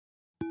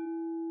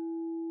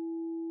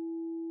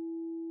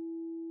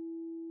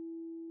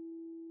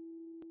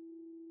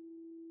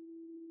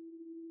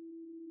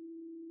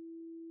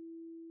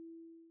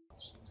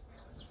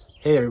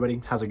Hey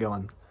everybody, how's it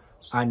going?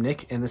 I'm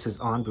Nick and this is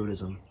On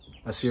Buddhism,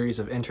 a series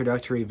of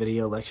introductory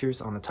video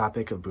lectures on the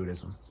topic of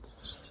Buddhism.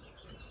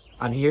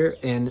 I'm here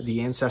in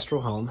the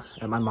ancestral home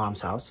at my mom's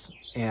house,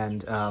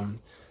 and I'm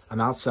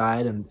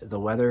outside and the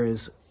weather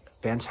is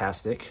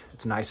fantastic.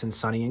 It's nice and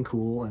sunny and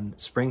cool, and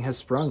spring has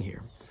sprung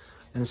here.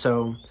 And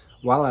so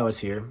while I was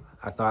here,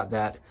 I thought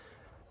that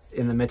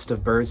in the midst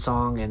of bird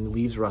song and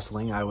leaves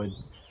rustling, I would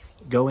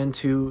go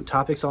into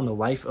topics on the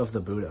life of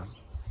the Buddha.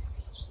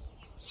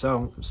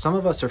 So some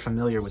of us are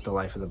familiar with the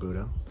life of the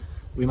Buddha.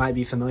 We might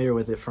be familiar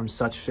with it from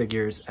such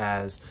figures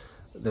as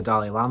the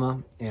Dalai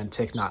Lama and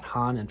Thich Nhat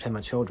Hanh and Pema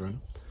Chodron.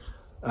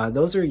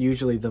 Those are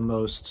usually the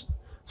most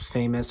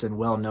famous and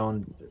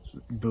well-known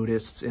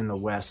Buddhists in the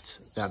West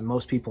that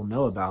most people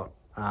know about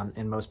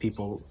and most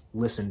people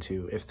listen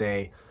to if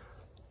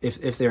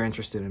they're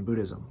interested in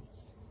Buddhism.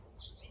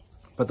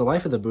 But the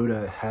life of the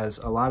Buddha has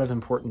a lot of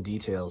important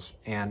details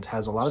and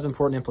has a lot of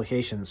important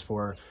implications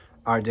for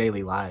our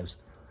daily lives.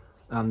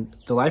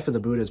 The life of the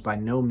Buddha is by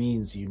no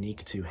means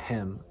unique to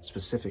him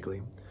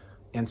specifically.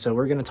 And so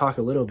we're going to talk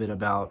a little bit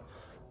about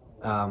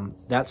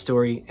that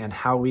story and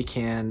how we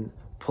can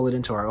pull it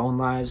into our own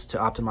lives to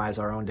optimize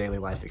our own daily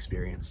life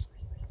experience.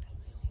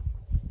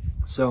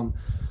 So,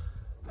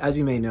 as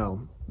you may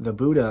know, the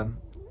Buddha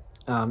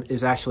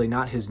is actually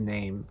not his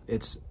name.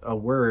 It's a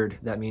word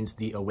that means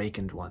the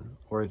awakened one,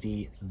 or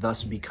the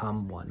thus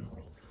become one.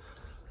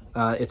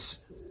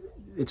 It's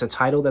a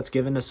title that's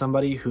given to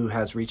somebody who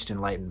has reached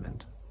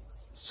enlightenment.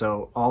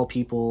 So all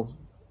people,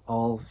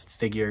 all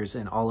figures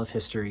in all of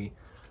history,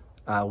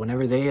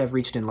 whenever they have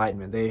reached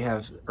enlightenment, they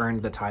have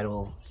earned the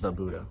title the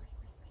Buddha.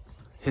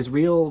 His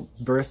real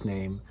birth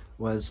name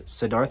was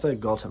Siddhartha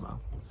Gautama.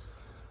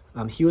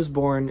 He was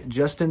born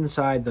just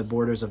inside the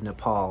borders of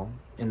Nepal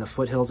in the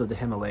foothills of the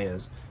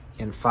Himalayas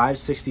in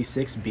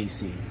 566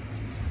 BC.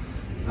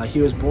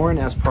 He was born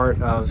as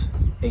part of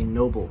a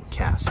noble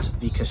caste,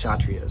 the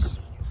Kshatriyas.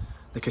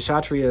 The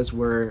Kshatriyas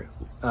were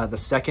the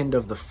second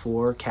of the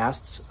 4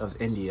 castes of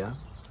India,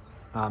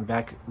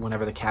 back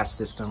whenever the caste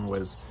system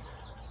was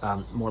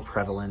more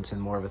prevalent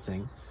and more of a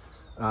thing,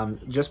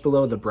 just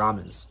below the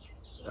Brahmins.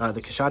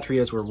 The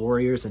Kshatriyas were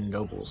warriors and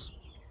nobles.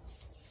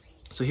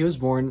 So he was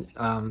born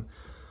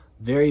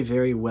very,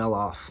 very well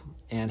off,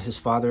 and his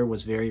father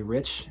was very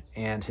rich,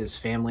 and his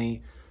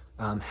family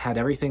had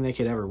everything they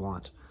could ever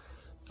want.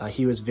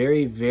 He was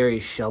very,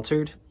 very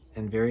sheltered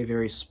and very,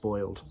 very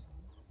spoiled.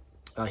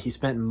 He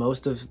spent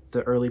most of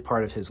the early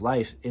part of his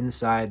life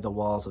inside the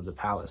walls of the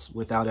palace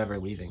without ever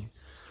leaving.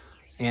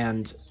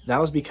 And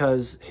that was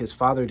because his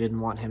father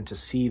didn't want him to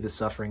see the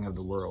suffering of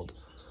the world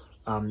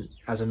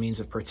as a means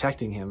of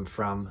protecting him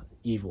from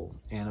evil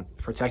and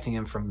protecting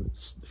him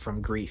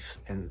from grief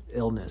and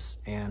illness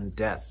and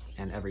death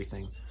and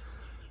everything.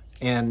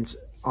 And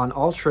on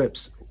all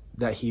trips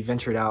that he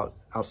ventured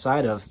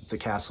outside of the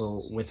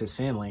castle with his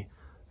family,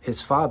 his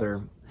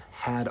father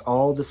had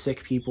all the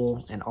sick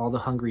people and all the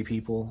hungry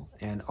people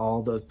and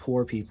all the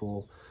poor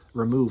people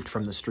removed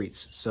from the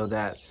streets so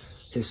that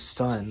his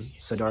son,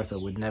 Siddhartha,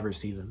 would never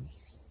see them.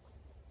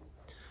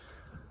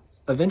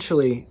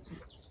 Eventually,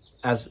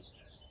 as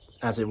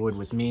it would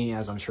with me,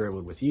 as I'm sure it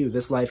would with you,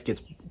 this life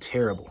gets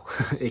terrible.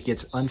 It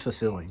gets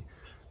unfulfilling.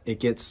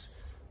 It gets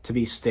to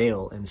be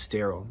stale and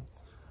sterile.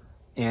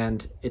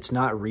 And it's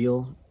not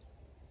real,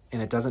 and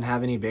it doesn't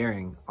have any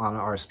bearing on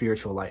our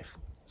spiritual life.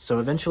 So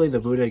eventually the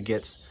Buddha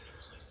gets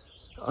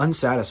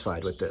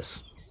unsatisfied with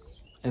this.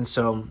 And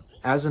so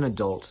as an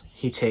adult,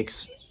 he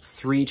takes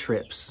 3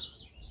 trips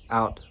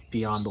out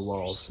beyond the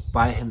walls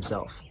by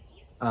himself.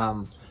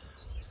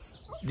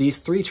 These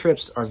 3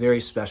 trips are very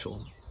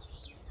special.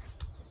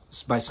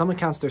 By some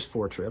accounts, there's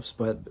 4 trips,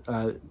 but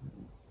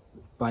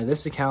by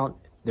this account,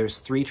 there's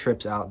 3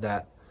 trips out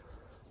that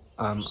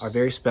are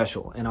very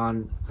special. And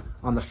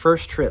on the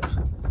first trip,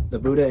 the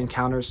Buddha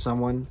encounters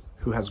someone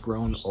who has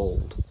grown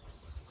old.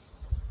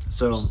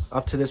 So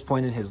up to this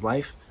point in his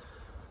life,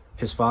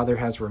 his father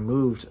has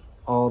removed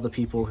all the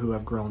people who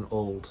have grown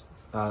old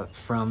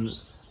from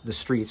the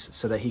streets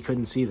so that he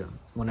couldn't see them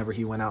whenever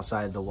he went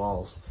outside the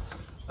walls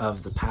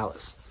of the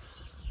palace.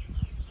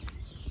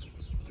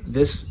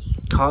 This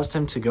caused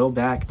him to go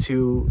back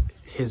to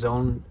his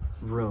own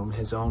room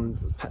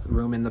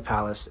in the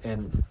palace,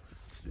 and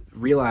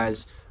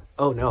realize,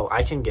 oh no,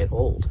 I can get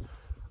old.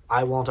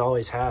 I won't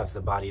always have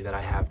the body that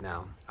I have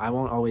now. I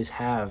won't always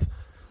have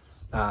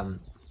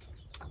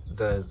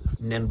the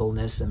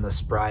nimbleness and the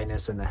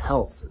spryness and the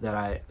health that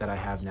I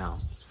have now.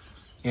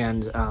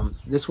 And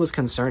this was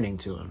concerning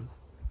to him.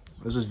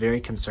 This was very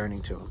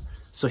concerning to him.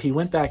 So he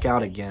went back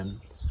out again,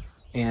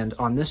 and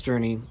on this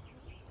journey,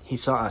 he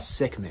saw a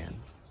sick man,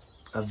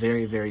 a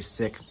very, very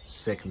sick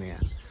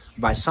man.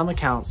 By some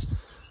accounts,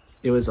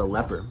 it was a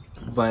leper,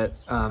 but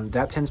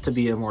that tends to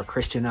be a more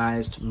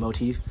Christianized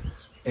motif,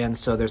 and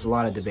so there's a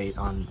lot of debate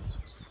on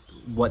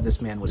what this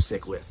man was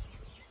sick with.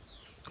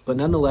 But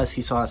nonetheless,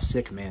 he saw a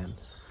sick man.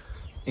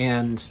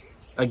 And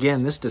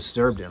again, this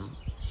disturbed him.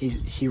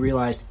 He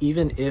realized,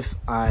 even if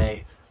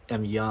I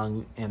am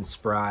young and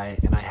spry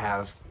and I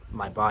have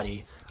my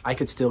body, I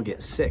could still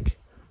get sick.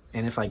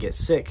 And if I get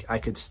sick, I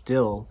could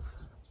still,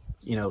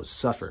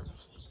 suffer.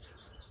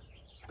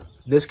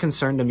 This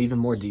concerned him even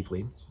more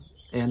deeply.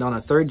 And on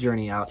a third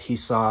journey out, he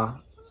saw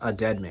a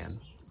dead man.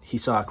 He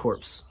saw a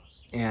corpse.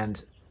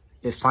 And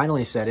it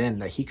finally set in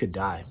that he could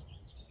die.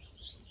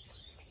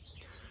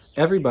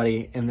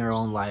 Everybody in their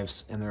own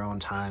lives, in their own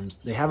times,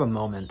 they have a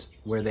moment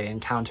where they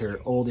encounter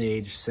old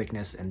age,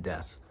 sickness, and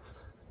death.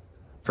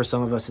 For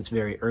some of us, it's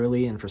very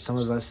early, and for some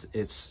of us,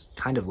 it's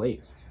kind of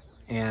late.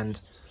 And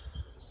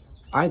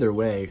either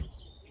way,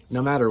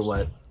 no matter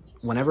what,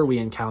 whenever we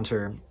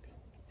encounter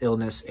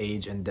illness,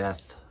 age, and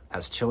death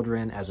as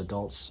children, as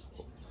adults,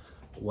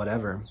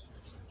 whatever,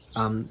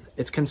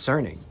 it's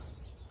concerning.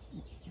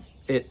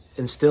 It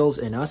instills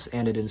in us,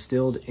 and it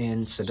instilled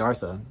in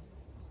Siddhartha,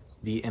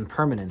 the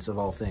impermanence of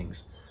all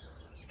things.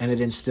 And it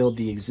instilled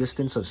the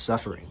existence of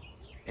suffering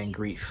and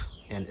grief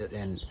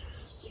and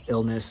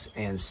illness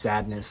and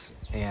sadness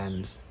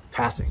and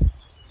passing.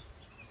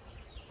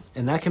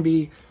 And that can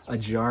be a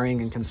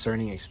jarring and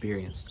concerning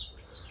experience.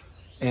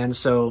 And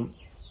so,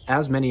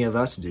 as many of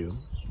us do,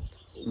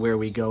 where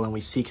we go and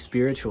we seek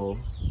spiritual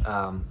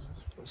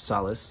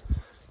solace,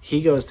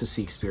 he goes to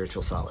seek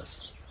spiritual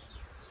solace.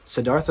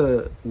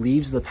 Siddhartha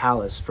leaves the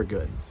palace for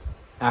good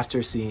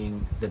after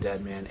seeing the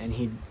dead man, and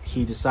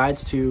he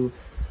decides to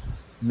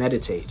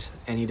meditate,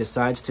 and he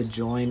decides to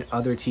join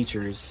other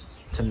teachers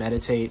to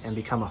meditate and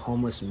become a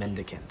homeless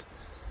mendicant,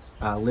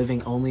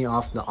 living only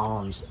off the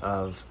alms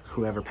of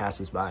whoever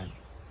passes by.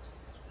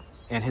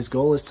 And his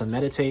goal is to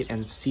meditate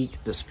and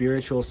seek the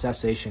spiritual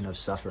cessation of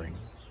suffering.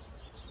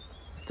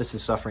 This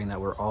is suffering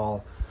that we're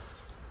all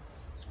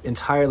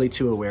entirely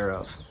too aware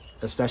of,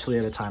 especially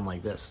at a time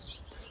like this,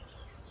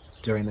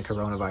 during the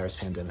coronavirus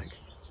pandemic.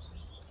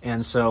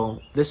 And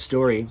so this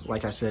story,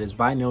 like I said, is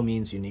by no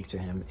means unique to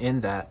him,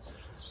 in that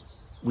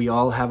we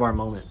all have our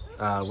moment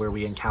where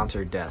we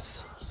encounter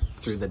death,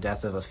 through the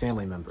death of a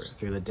family member,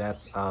 through the death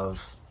of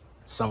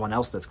someone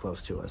else that's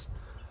close to us.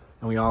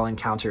 And we all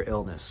encounter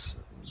illness,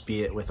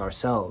 be it with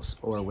ourselves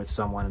or with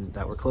someone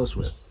that we're close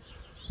with.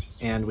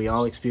 And we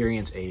all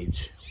experience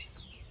age.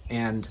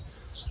 And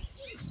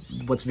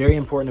what's very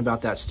important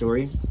about that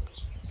story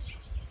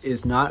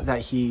is not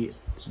that he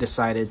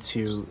decided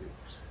to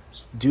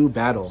do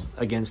battle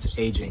against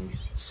aging,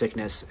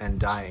 sickness, and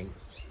dying.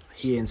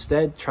 He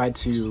instead tried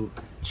to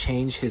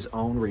change his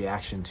own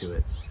reaction to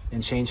it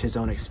and change his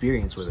own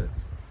experience with it.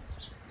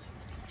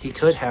 He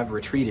could have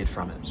retreated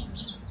from it.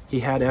 He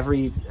had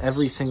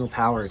every single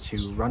power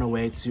to run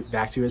away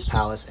back to his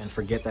palace and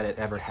forget that it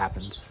ever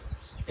happened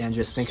and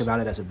just think about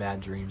it as a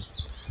bad dream.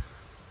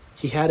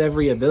 He had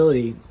every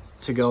ability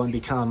to go and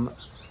become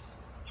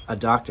a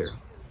doctor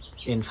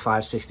in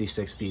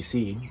 566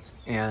 BC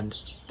and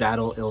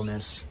battle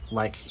illness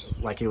like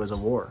it was a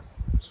war.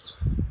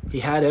 He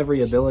had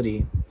every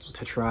ability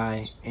to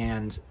try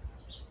and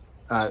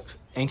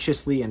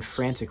anxiously and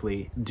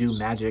frantically do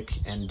magic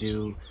and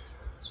do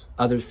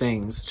other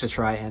things to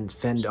try and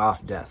fend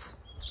off death.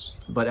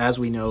 But as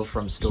we know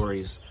from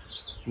stories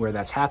where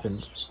that's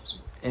happened,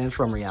 and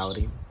from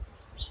reality,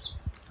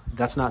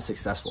 that's not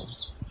successful.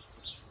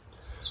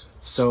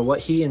 So what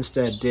he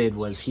instead did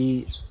was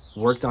he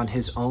worked on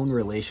his own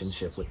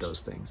relationship with those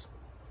things.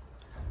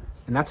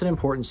 And that's an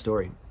important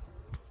story.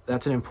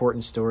 That's an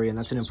important story, and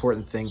that's an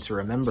important thing to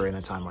remember in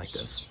a time like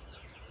this.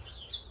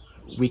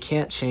 We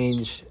can't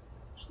change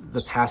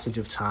the passage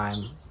of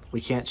time.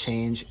 We can't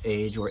change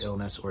age or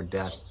illness or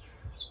death.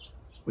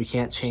 We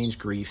can't change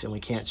grief, and we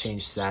can't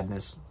change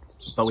sadness,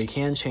 but we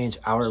can change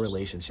our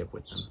relationship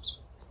with them,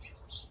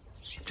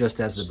 just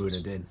as the Buddha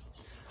did.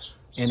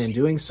 And in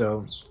doing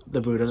so, the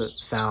Buddha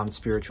found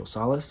spiritual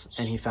solace,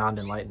 and he found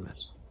enlightenment.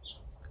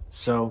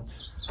 So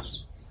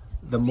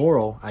the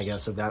moral, I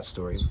guess, of that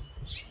story,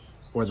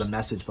 or the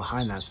message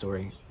behind that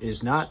story,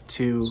 is not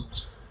to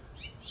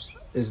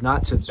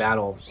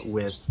battle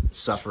with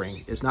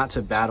suffering, is not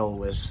to battle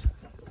with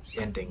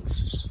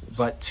endings,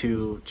 but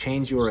to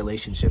change your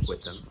relationship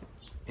with them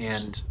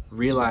and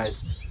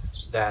realize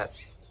that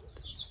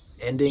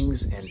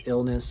endings and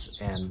illness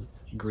and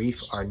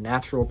grief are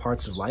natural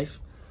parts of life,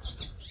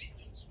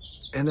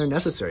 and they're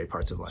necessary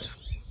parts of life.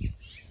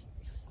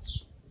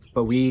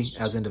 But we,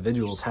 as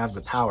individuals, have the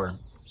power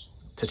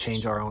to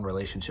change our own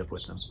relationship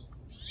with them.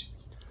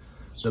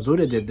 The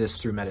Buddha did this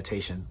through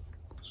meditation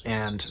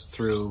and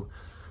through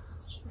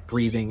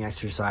breathing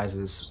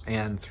exercises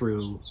and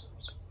through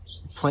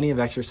plenty of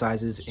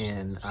exercises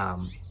in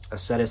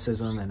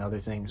asceticism and other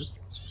things.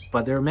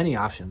 But there are many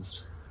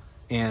options.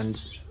 And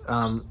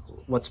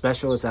what's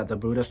special is that the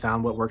Buddha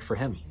found what worked for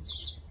him.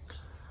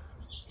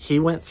 He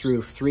went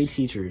through 3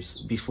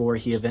 teachers before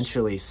he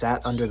eventually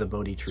sat under the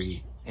Bodhi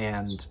tree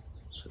and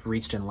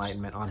reached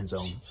enlightenment on his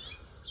own.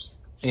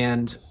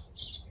 And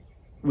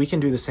we can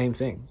do the same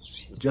thing.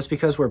 Just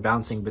because we're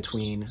bouncing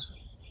between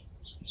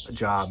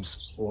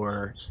jobs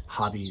or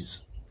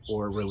hobbies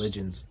or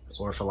religions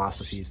or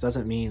philosophies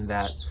doesn't mean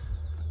that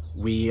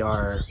we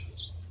are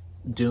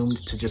doomed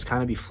to just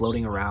kind of be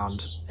floating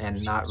around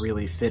and not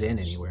really fit in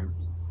anywhere.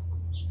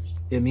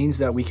 It means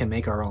that we can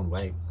make our own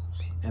way.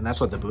 And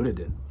that's what the Buddha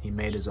did. He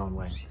made his own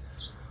way.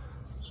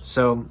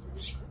 So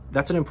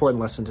that's an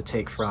important lesson to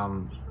take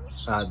from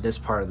this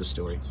part of the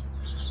story.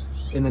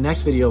 In the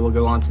next video, we'll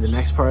go on to the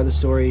next part of the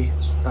story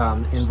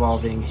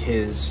involving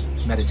his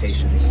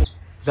meditations.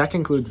 That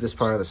concludes this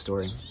part of the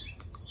story.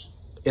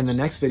 In the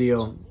next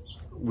video,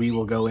 we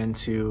will go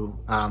into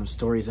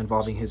stories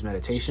involving his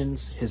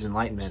meditations, his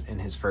enlightenment,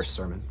 and his first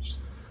sermon.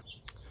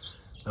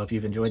 I hope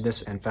you've enjoyed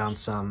this and found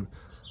some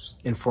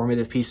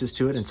informative pieces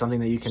to it and something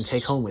that you can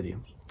take home with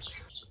you.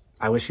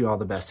 I wish you all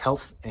the best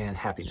health and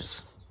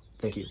happiness.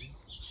 Thank you.